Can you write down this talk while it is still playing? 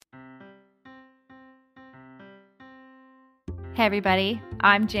Hey everybody,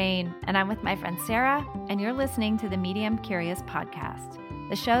 I'm Jane, and I'm with my friend Sarah, and you're listening to the Medium Curious podcast,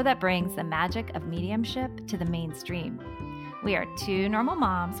 the show that brings the magic of mediumship to the mainstream. We are two normal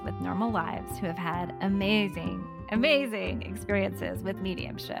moms with normal lives who have had amazing experiences with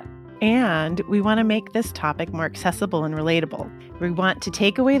mediumship. And we want to make this topic more accessible and relatable. We want to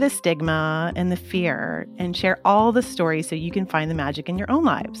take away the stigma and the fear and share all the stories so you can find the magic in your own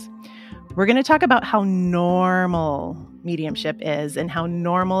lives. We're going to talk about how normal mediumship is and how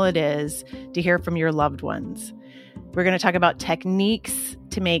normal it is to hear from your loved ones. We're going to talk about techniques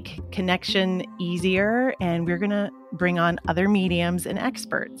to make connection easier, and we're going to bring on other mediums and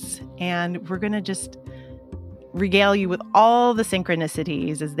experts. And we're going to just regale you with all the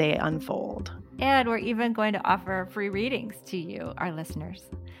synchronicities as they unfold. And we're even going to offer free readings to you, our listeners,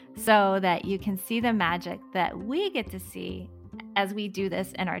 so that you can see the magic that we get to see as we do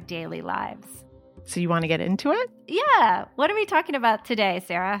this in our daily lives. So you want to get into it? Yeah. What are we talking about today,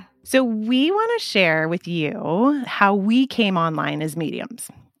 Sarah? So we want to share with you how we came online as mediums.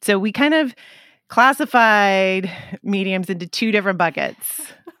 So we kind of classified mediums into two different buckets.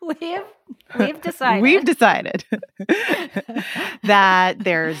 We've decided. We've decided that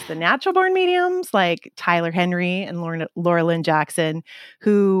there's the natural born mediums like Tyler Henry and Laura Lynn Jackson,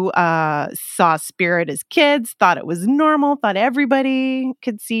 who saw spirit as kids, thought it was normal, thought everybody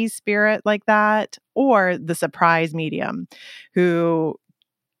could see spirit like that, or the surprise medium, who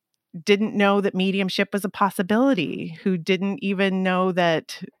didn't know that mediumship was a possibility, who didn't even know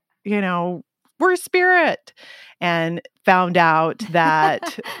that, we're spirit, and found out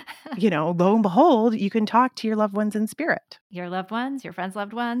that, lo and behold, you can talk to your loved ones in spirit. Your loved ones, your friends'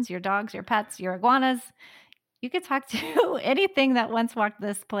 loved ones, your dogs, your pets, your iguanas. You could talk to anything that once walked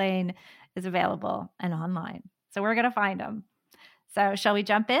this plane is available and online. So we're going to find them. So shall we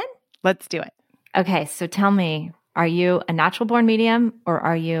jump in? Let's do it. Okay. So tell me, are you a natural born medium or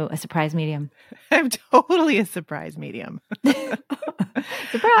are you a surprise medium? I'm totally a surprise medium.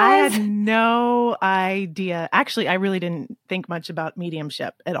 Surprise! I had no idea. Actually, I really didn't think much about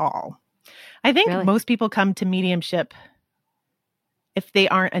mediumship at all. I think most people come to mediumship, if they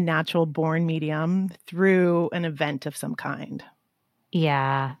aren't a natural born medium, through an event of some kind.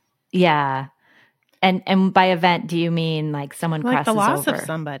 Yeah. Yeah. And by event, do you mean like someone crosses over? Like the loss of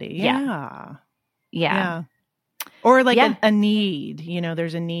somebody. Yeah. Or like a need,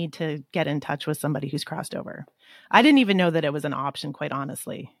 there's a need to get in touch with somebody who's crossed over. I didn't even know that it was an option, quite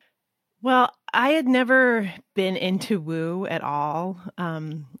honestly. Well, I had never been into woo at all.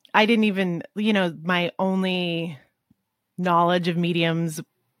 I didn't even, my only knowledge of mediums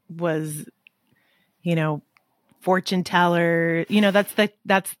was, fortune teller. That's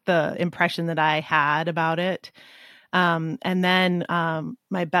the impression that I had about it. And then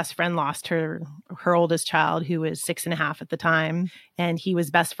my best friend lost her oldest child, who was 6.5 at the time. And he was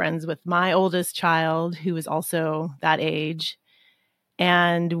best friends with my oldest child, who was also that age.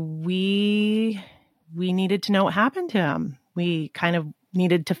 And we needed to know what happened to him. We kind of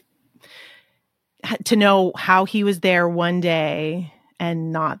needed to know how he was there one day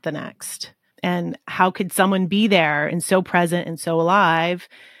and not the next. And how could someone be there and so present and so alive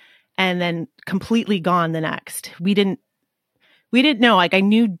and then completely gone the next? We didn't know. Like, I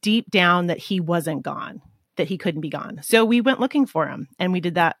knew deep down that he wasn't gone, that he couldn't be gone. So we went looking for him, and we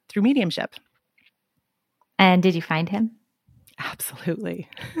did that through mediumship. And did you find him? Absolutely.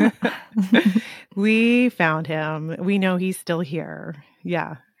 We found him. We know he's still here.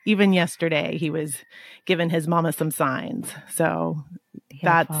 Yeah. Even yesterday, he was giving his mama some signs. So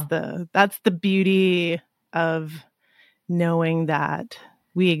beautiful. That's the beauty of knowing that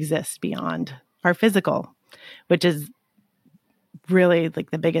we exist beyond our physical, which is really like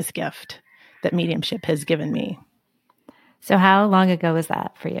the biggest gift that mediumship has given me. So how long ago was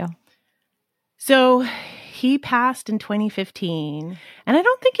that for you? So he passed in 2015, and I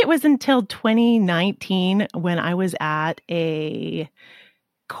don't think it was until 2019 when I was at a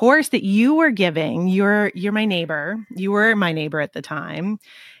course that you were giving. You're my neighbor. You were my neighbor at the time.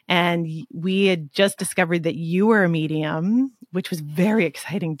 And we had just discovered that you were a medium, which was very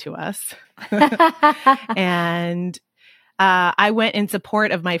exciting to us. And I went in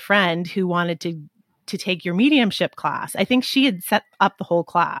support of my friend who wanted to take your mediumship class. I think she had set up the whole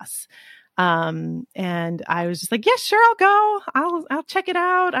class. And I was just like, yeah, sure, I'll go. I'll check it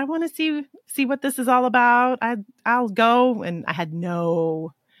out. I want to see what this is all about. I'll go. And I had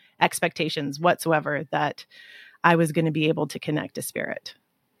no expectations whatsoever that I was going to be able to connect to spirit.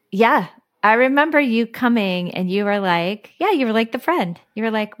 Yeah. I remember you coming and you were like the friend. You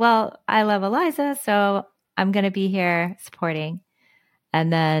were like, well, I love Eliza, so I'm going to be here supporting.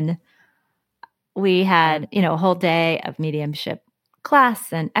 And then we had, a whole day of mediumship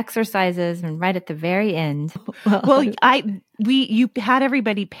class and exercises, and right at the very end. Well, you had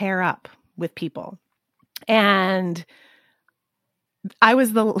everybody pair up with people, and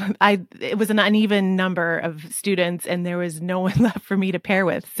it was an uneven number of students, and there was no one left for me to pair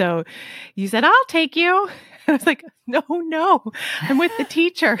with. So you said, "I'll take you." I was like, no, I'm with the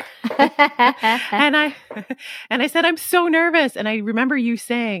teacher. and I said, "I'm so nervous." And I remember you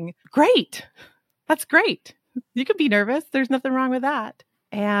saying, "Great. That's great. You could be nervous. There's nothing wrong with that."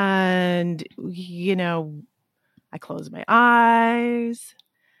 And, I closed my eyes.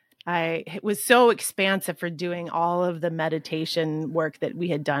 It was so expansive for doing all of the meditation work that we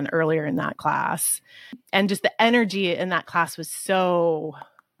had done earlier in that class. And just the energy in that class was so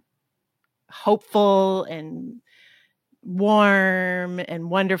hopeful and warm and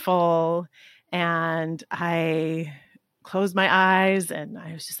wonderful. And I closed my eyes and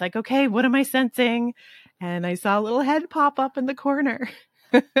I was just like, okay, what am I sensing? And I saw a little head pop up in the corner.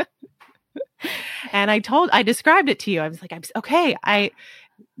 And I described it to you. I was like, okay,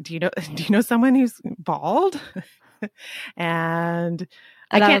 do you know someone who's bald? And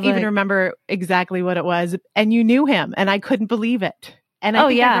I can't even remember exactly what it was. And you knew him, and I couldn't believe it. And I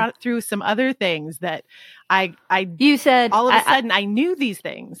think I brought through some other things that you said all of a sudden I knew these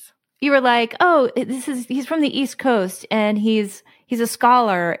things. You were like, "Oh, he's from the East Coast and he's a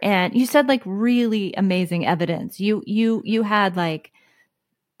scholar." And you said like really amazing evidence. You had like,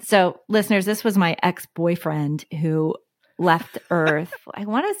 so listeners, this was my ex-boyfriend who left Earth, I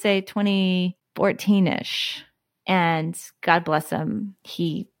want to say 2014-ish. And God bless him,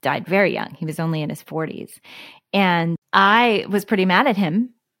 he died very young. He was only in his 40s. And I was pretty mad at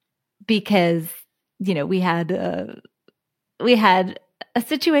him because, we had a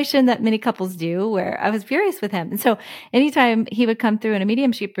situation that many couples do where I was furious with him. And so anytime he would come through in a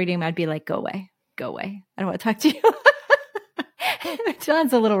mediumship reading, I'd be like, go away. I don't want to talk to you. It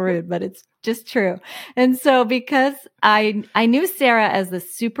sounds a little rude, but it's just true. And so because I knew Sarah as the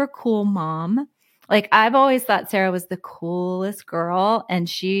super cool mom, like I've always thought Sarah was the coolest girl, and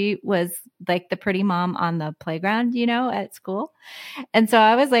she was like the pretty mom on the playground, at school. And so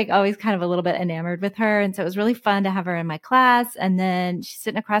I was like always kind of a little bit enamored with her. And so it was really fun to have her in my class. And then she's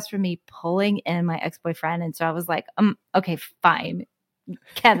sitting across from me pulling in my ex-boyfriend. And so I was like, okay, fine.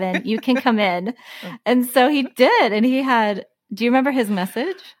 Kevin, you can come in. And so he did. And do you remember his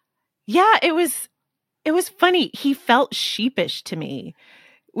message? Yeah, it was funny. He felt sheepish to me,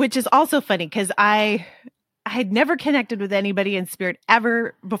 which is also funny because I had never connected with anybody in spirit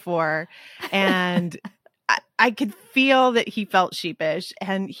ever before. And I could feel that he felt sheepish.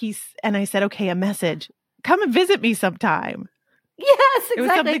 And I said, okay, a message. Come and visit me sometime. Yes, exactly. It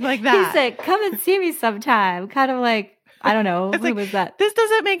was something like that. He said, come and see me sometime. Kind of like, I don't know. Who was that? This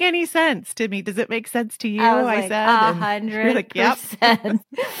doesn't make any sense to me. Does it make sense to you? I said 100%.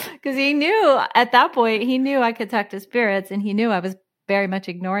 Because he knew at that point, I could talk to spirits, and he knew I was very much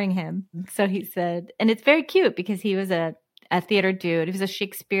ignoring him. So he said, and it's very cute because he was a theater dude. He was a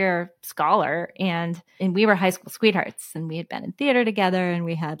Shakespeare scholar, and we were high school sweethearts, and we had been in theater together, and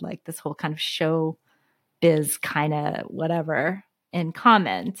we had like this whole kind of show biz kind of whatever in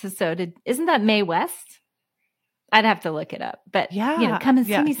common. So isn't that Mae West? I'd have to look it up, but come and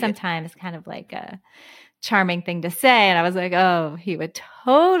see me sometime is kind of like a charming thing to say. And I was like, oh, he would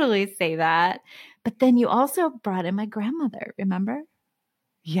totally say that. But then you also brought in my grandmother, remember?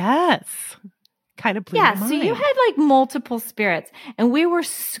 Yes. Kind of blew my mind. So you had like multiple spirits, and we were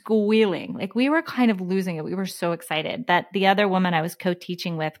squealing. Like we were kind of losing it. We were so excited that the other woman I was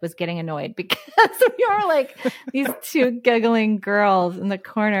co-teaching with was getting annoyed because we were like these two giggling girls in the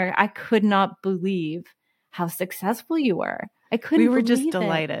corner. I could not believe how successful you were. I couldn't. We were just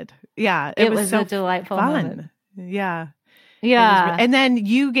delighted. Yeah, it was so a delightful fun. Moment. Yeah. And then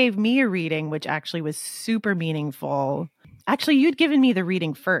you gave me a reading, which actually was super meaningful. Actually, you'd given me the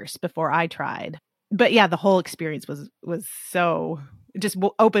reading first before I tried. But yeah, the whole experience was so just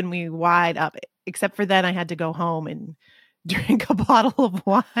opened me wide up. Except for then I had to go home and drink a bottle of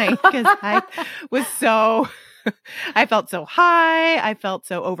wine because I was I felt so high. I felt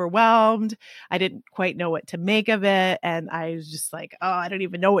so overwhelmed. I didn't quite know what to make of it. And I was just like, oh, I don't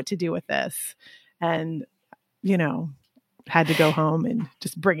even know what to do with this. And, had to go home and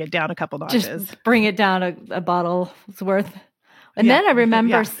just bring it down a couple notches. Just bring it down a bottle's worth. And then I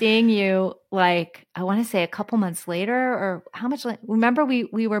remember seeing you like, I want to say a couple months later, or how much, remember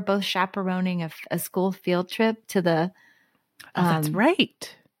we were both chaperoning a school field trip to the. Oh, that's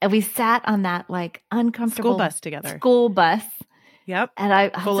right. And we sat on that like uncomfortable school bus together. Yep. And I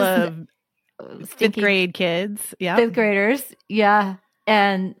full of fifth grade kids. Yeah. Fifth graders. Yeah.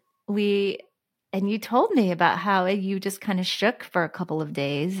 And we And you told me about how you just kind of shook for a couple of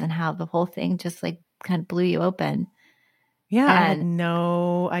days and how the whole thing just like kind of blew you open. Yeah, I had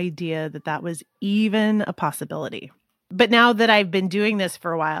no idea that that was even a possibility. But now that I've been doing this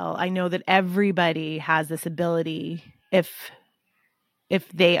for a while, I know that everybody has this ability if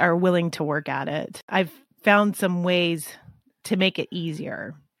they are willing to work at it. I've found some ways to make it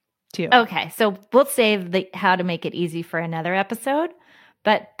easier too. Okay, so we'll save the how to make it easy for another episode.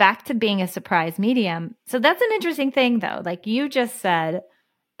 But back to being a surprise medium. So that's an interesting thing, though. Like you just said,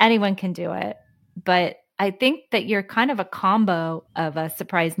 anyone can do it. But I think that you're kind of a combo of a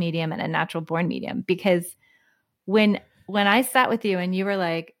surprise medium and a natural born medium. Because when I sat with you and you were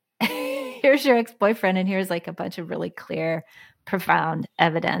like, here's your ex-boyfriend and here's like a bunch of really clear, profound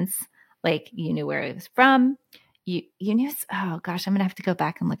evidence. Like you knew where he was from. You knew, oh gosh, I'm going to have to go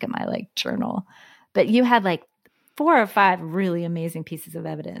back and look at my like journal. But you had like 4 or 5 really amazing pieces of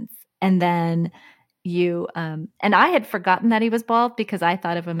evidence. And then you, and I had forgotten that he was bald because I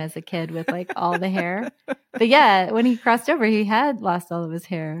thought of him as a kid with like all the hair. But yeah, when he crossed over, he had lost all of his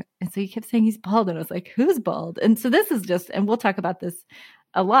hair. And so he kept saying he's bald. And I was like, who's bald? And so this is just, and we'll talk about this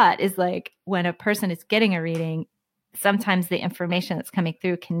a lot, is like when a person is getting a reading, sometimes the information that's coming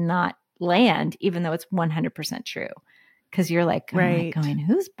through cannot land, even though it's 100% true. Because you're like, right, going,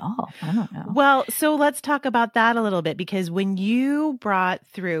 who's bald? I don't know. Well, so let's talk about that a little bit, because when you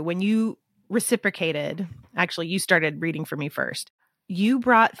reciprocated, actually, you started reading for me first. You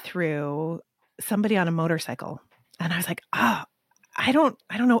brought through somebody on a motorcycle. And I was like, I don't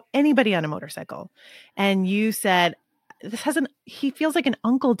know anybody on a motorcycle. And you said, he feels like an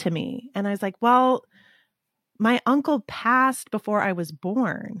uncle to me. And I was like, well, my uncle passed before I was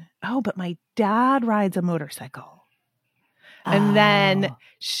born. Oh, but my dad rides a motorcycle. And then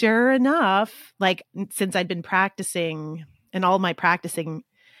sure enough, like since I'd been practicing and all my practicing,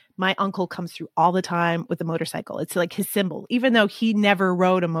 my uncle comes through all the time with a motorcycle. It's like his symbol, even though he never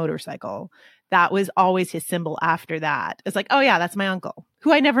rode a motorcycle. That was always his symbol after that. It's like, oh yeah, that's my uncle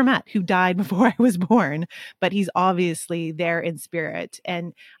who I never met, who died before I was born, but he's obviously there in spirit.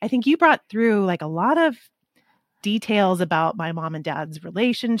 And I think you brought through like a lot of details about my mom and dad's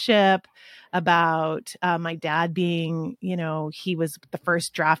relationship, about my dad being, he was the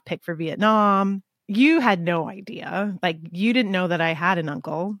first draft pick for Vietnam. You had no idea. Like you didn't know that I had an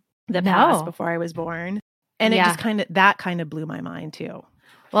uncle that passed before I was born. And it just kind of blew my mind too.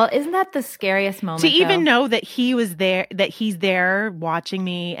 Well, isn't that the scariest moment? To even know that he was there, that he's there watching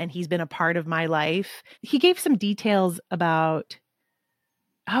me and he's been a part of my life. He gave some details about,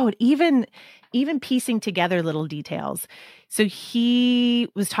 even piecing together little details. So he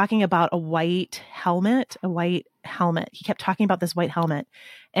was talking about a white helmet. He kept talking about this white helmet.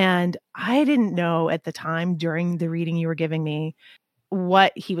 And I didn't know at the time during the reading you were giving me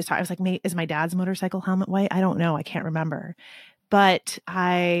what he was talking. I was like, is my dad's motorcycle helmet white? I don't know. I can't remember. But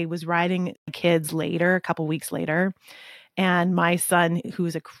I was riding kids later, a couple weeks later, and my son,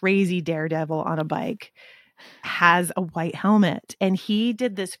 who's a crazy daredevil on a bike, has a white helmet. And he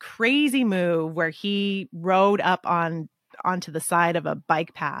did this crazy move where he rode up onto the side of a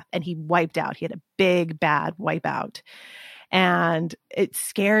bike path and he wiped out. He had a big, bad wipeout. And it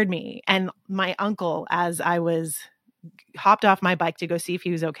scared me. And my uncle, as I was hopped off my bike to go see if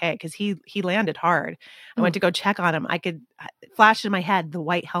he was okay, because he landed hard. I went to go check on him. I could flash in my head the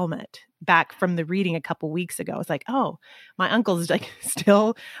white helmet back from the reading a couple weeks ago. It's like, oh, my uncle's like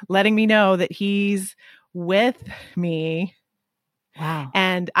still letting me know that he's with me. Wow.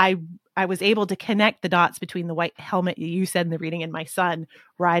 And I was able to connect the dots between the white helmet you said in the reading and my son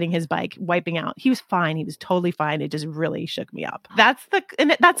riding his bike, wiping out. He was fine. He was totally fine. It just really shook me up. That's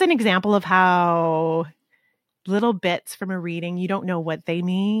an example of how little bits from a reading, you don't know what they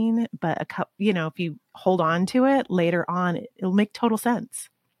mean, but if you hold on to it later on, it'll make total sense.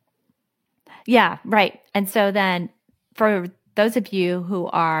 Yeah, right. And so then for those of you who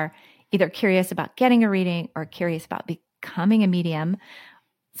are either curious about getting a reading or curious about becoming a medium,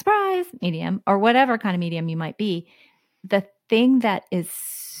 surprise medium, or whatever kind of medium you might be, the thing that is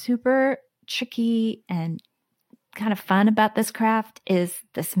super tricky and kind of fun about this craft is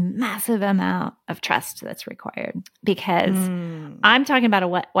this massive amount of trust that's required, because I'm talking about a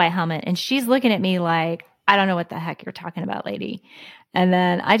white helmet and she's looking at me like, I don't know what the heck you're talking about, lady. And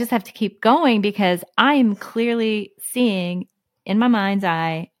then I just have to keep going because I'm clearly seeing in my mind's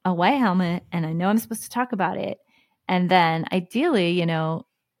eye a white helmet and I know I'm supposed to talk about it. And then ideally,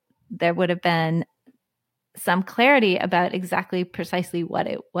 there would have been some clarity about precisely what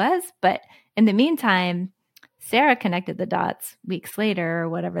it was. But in the meantime, Sarah connected the dots weeks later or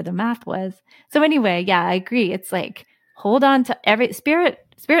whatever the math was. So anyway, yeah, I agree. It's like, hold on to every spirit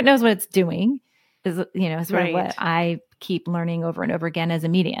knows what it's doing. is, sort of what I keep learning over and over again as a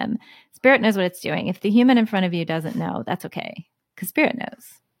medium. Spirit knows what it's doing. If the human in front of you doesn't know, that's okay, because spirit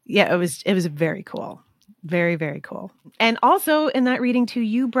knows. Yeah, it was very cool. Very, very cool. And also in that reading too,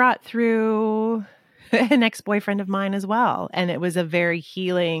 you brought through an ex-boyfriend of mine as well. And it was a very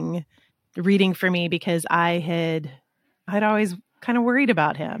healing reading for me because I'd always kind of worried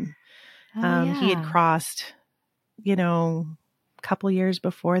about him. He had crossed, a couple years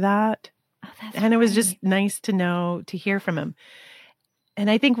before that. And it was just nice to hear from him. And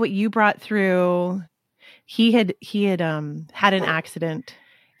I think what you brought through, he had had an accident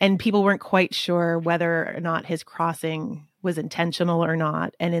and people weren't quite sure whether or not his crossing was intentional or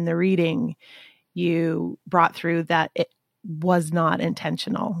not. And in the reading, you brought through that it was not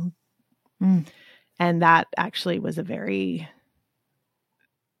intentional. And that actually was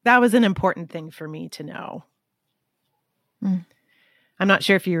that was an important thing for me to know. I'm not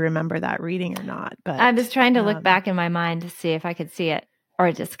sure if you remember that reading or not, but I was trying to look back in my mind to see if I could see it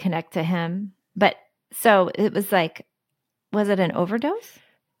or just connect to him. But so it was like, was it an overdose?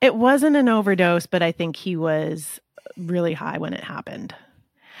 It wasn't an overdose, but I think he was really high when it happened.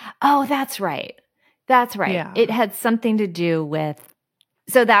 Oh, that's right. That's right. Yeah. It had something to do with,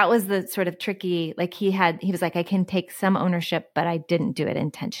 so that was the sort of tricky, like he was like, I can take some ownership, but I didn't do it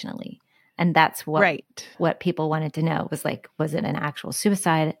intentionally. And that's what people wanted to know was like, was it an actual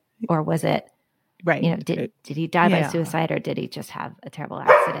suicide or was it, did he die by suicide or did he just have a terrible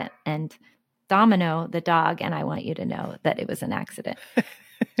accident? And Domino, the dog, and I want you to know that it was an accident.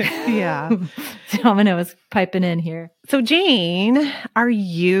 Yeah. Domino is piping in here. So Jane, are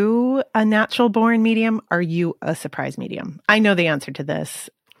you a natural born medium? Are you a surprise medium? I know the answer to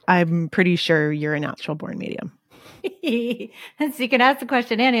this. I'm pretty sure you're a natural born medium. So you can ask the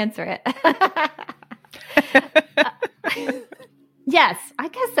question and answer it. Yes, I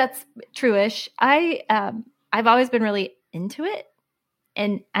guess that's true-ish. I've always been really into it.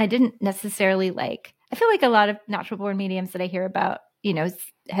 And I didn't necessarily I feel like a lot of natural born mediums that I hear about,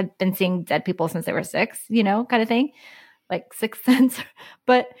 have been seeing dead people since they were 6, kind of thing, like Sixth Sense.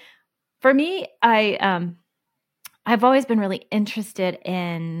 But for me, I've always been really interested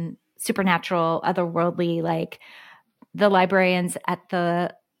in supernatural, otherworldly, like the librarians at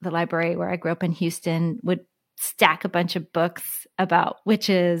the library where I grew up in Houston would stack a bunch of books about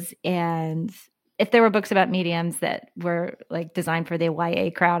witches, and if there were books about mediums that were like designed for the YA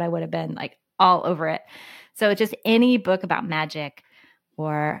crowd, I would have been like all over it. So just any book about magic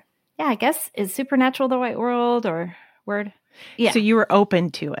or, I guess, is supernatural the right word? Yeah. So you were open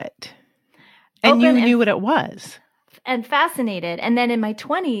to it and you knew what it was. And fascinated. And then in my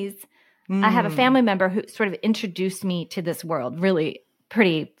 20s, I have a family member who sort of introduced me to this world really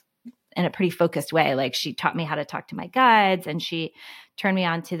in a pretty focused way. Like she taught me how to talk to my guides and she turned me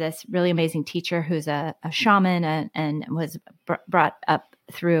on to this really amazing teacher who's a shaman and was brought up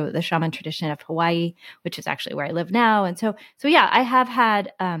through the shaman tradition of Hawaii, which is actually where I live now. And so yeah, I have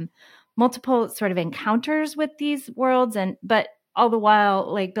had multiple sort of encounters with these worlds, but all the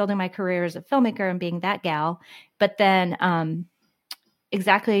while like building my career as a filmmaker and being that gal. But then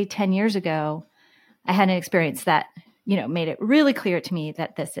exactly 10 years ago, I had an experience that, made it really clear to me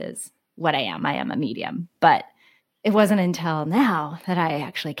that this is what I am. I am a medium. But it wasn't until now that I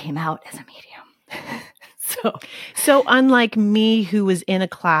actually came out as a medium. So unlike me, who was in a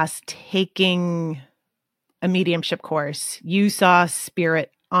class taking a mediumship course, you saw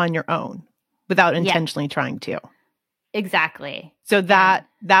spirit on your own without intentionally trying to. Exactly. So that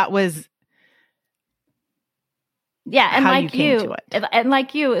was and how like you came to it. And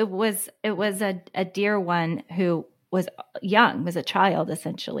like you, it was a dear one who was young, was a child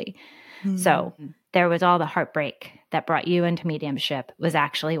essentially. Mm-hmm. So there was all the heartbreak that brought you into mediumship was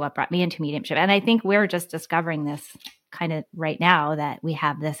actually what brought me into mediumship. And I think we're just discovering this kind of right now, that we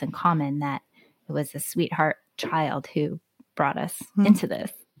have this in common, that it was a sweetheart child who brought us into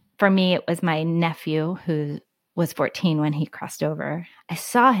this. For me, it was my nephew who was 14 when he crossed over. I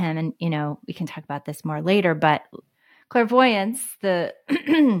saw him and, we can talk about this more later, but clairvoyance, the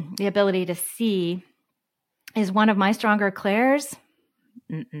the ability to see, is one of my stronger clairs.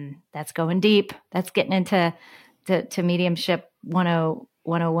 That's going deep. That's getting into to mediumship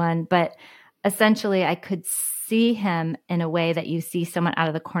 101. But essentially, I could see him in a way that you see someone out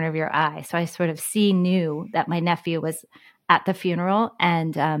of the corner of your eye. So I sort of knew that my nephew was at the funeral,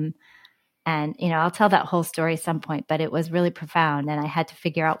 and I'll tell that whole story at some point. But it was really profound, and I had to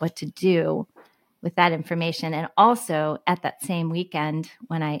figure out what to do with that information. And also at that same weekend,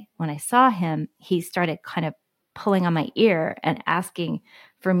 when I saw him, he started kind of pulling on my ear and asking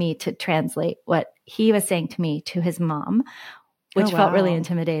for me to translate what he was saying to me to his mom, which felt really wow.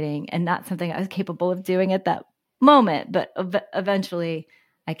 intimidating and not something I was capable of doing at that moment. But eventually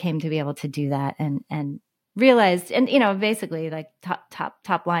I came to be able to do that and realized, and, basically like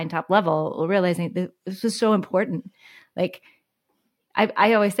top line, top level, realizing that this was so important. Like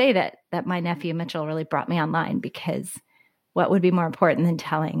I always say that my nephew Mitchell really brought me online, because what would be more important than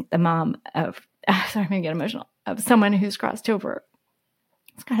telling the mom of, sorry, I'm going to get emotional, of someone who's crossed over?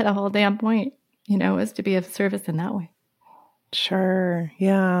 It's kind of the whole damn point, is to be of service in that way. Sure.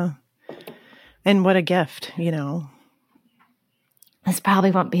 Yeah. And what a gift, This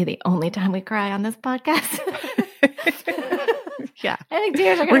probably won't be the only time we cry on this podcast. Yeah. I think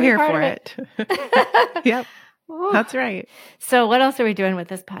tears are going to be We're here part for of it. Yep. Ooh. That's right. So what else are we doing with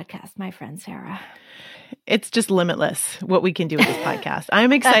this podcast, my friend Sarah? It's just limitless what we can do with this podcast.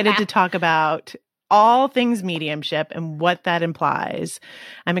 I'm excited to talk about all things mediumship and what that implies.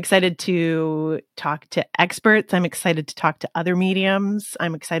 I'm excited to talk to experts. I'm excited to talk to other mediums.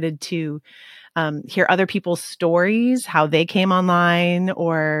 I'm excited to hear other people's stories, how they came online,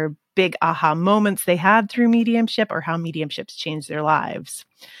 or big aha moments they had through mediumship, or how mediumships changed their lives.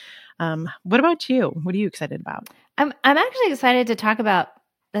 What about you? What are you excited about? I'm actually excited to talk about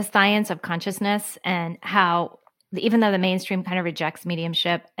the science of consciousness, and how, even though the mainstream kind of rejects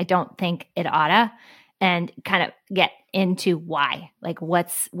mediumship, I don't think it oughta, and kind of get into why, like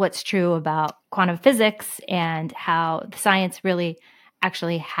what's true about quantum physics, and how the science really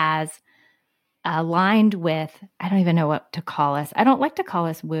actually has aligned with, I don't even know what to call us. I don't like to call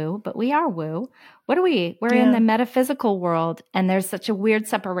us woo, but we are woo. What are we? We're in the metaphysical world, and there's such a weird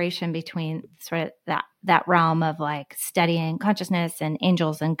separation between sort of that realm of like studying consciousnness and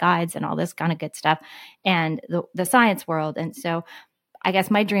angels and guides and all this kind of good stuff, and the science world. And so I guess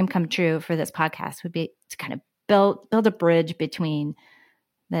my dream come true for this podcast would be to kind of build a bridge between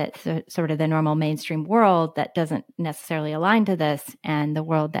the sort of the normal mainstream world that doesn't necessarily align to this, and the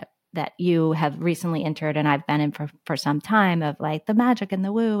world that you have recently entered and I've been in for some time, of like the magic and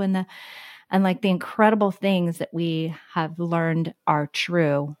the woo and like the incredible things that we have learned are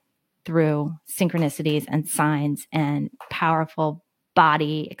true through synchronicities and signs and powerful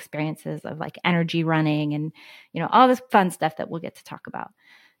body experiences of like energy running and, all this fun stuff that we'll get to talk about.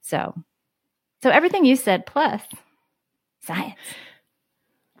 So everything you said plus science.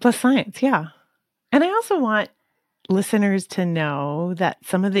 Plus science. Yeah. And I also want listeners to know that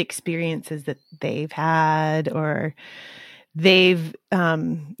some of the experiences that they've had or they've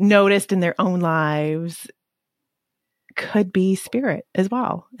noticed in their own lives could be spirit as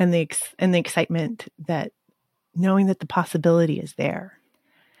well, and the excitement that knowing that the possibility is there.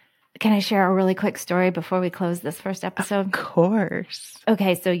 Can I share a really quick story before we close this first episode? Of course.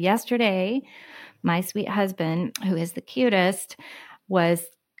 Okay, so yesterday, my sweet husband, who is the cutest, was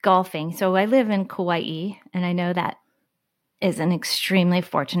golfing. So I live in Kauai, and I know that is an extremely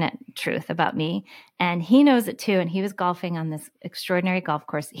fortunate truth about me. And he knows it too. And he was golfing on this extraordinary golf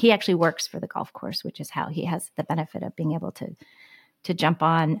course. He actually works for the golf course, which is how he has the benefit of being able to jump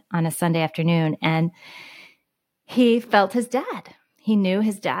on a Sunday afternoon. And he felt his dad. He knew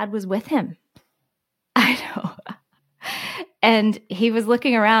his dad was with him. I know. And he was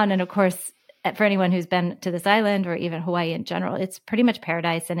looking around, and of course, for anyone who's been to this island or even Hawaii in general, it's pretty much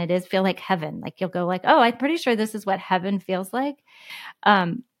paradise, and it is feel like heaven. Like you'll go like, oh, I'm pretty sure this is what heaven feels like.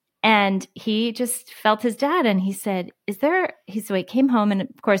 And he just felt his dad, and he said, so he came home, and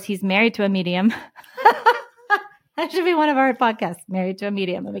of course he's married to a medium. That should be one of our podcasts, married to a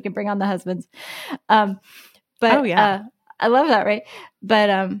medium, and we can bring on the husbands. But oh yeah, I love that. Right.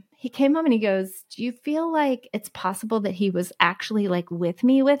 But, he came home and he goes, do you feel like it's possible that he was actually like with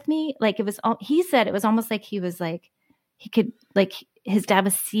me? Like he said it was almost like he was like, he could, like his dad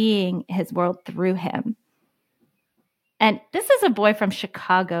was seeing his world through him. And this is a boy from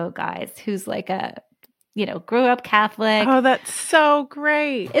Chicago, guys, who's like grew up Catholic. Oh, that's so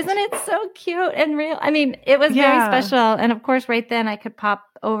great. Isn't it so cute and real? I mean, it was very special. And of course, right then I could pop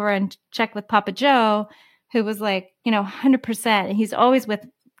over and check with Papa Joe, who was like, 100%. And he's always with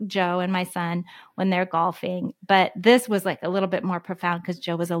Joe and my son when they're golfing. But this was like a little bit more profound because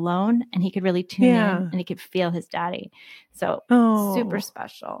Joe was alone and he could really tune in and he could feel his daddy. So super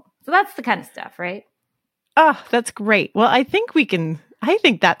special. So that's the kind of stuff, right? Oh, that's great. Well, I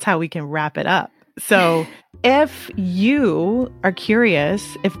think that's how we can wrap it up. So if you are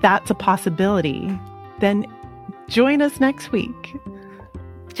curious if that's a possibility, then join us next week.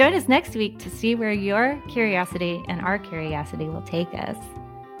 Join us next week to see where your curiosity and our curiosity will take us.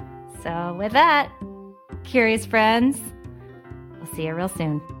 So with that, curious friends, we'll see you real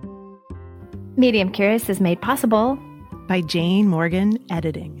soon. Medium Curious is made possible by Jane Morgan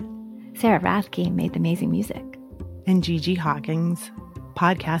Editing. Sarah Rathke made the amazing music. and Gigi Hawkins,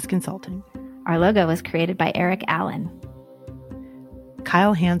 podcast consulting. Our logo was created by Eric Allen.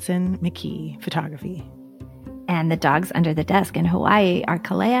 Kyle Hansen McKee, photography. And the dogs under the desk in Hawaii are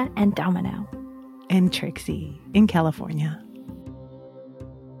Kalea and Domino. And Trixie in California.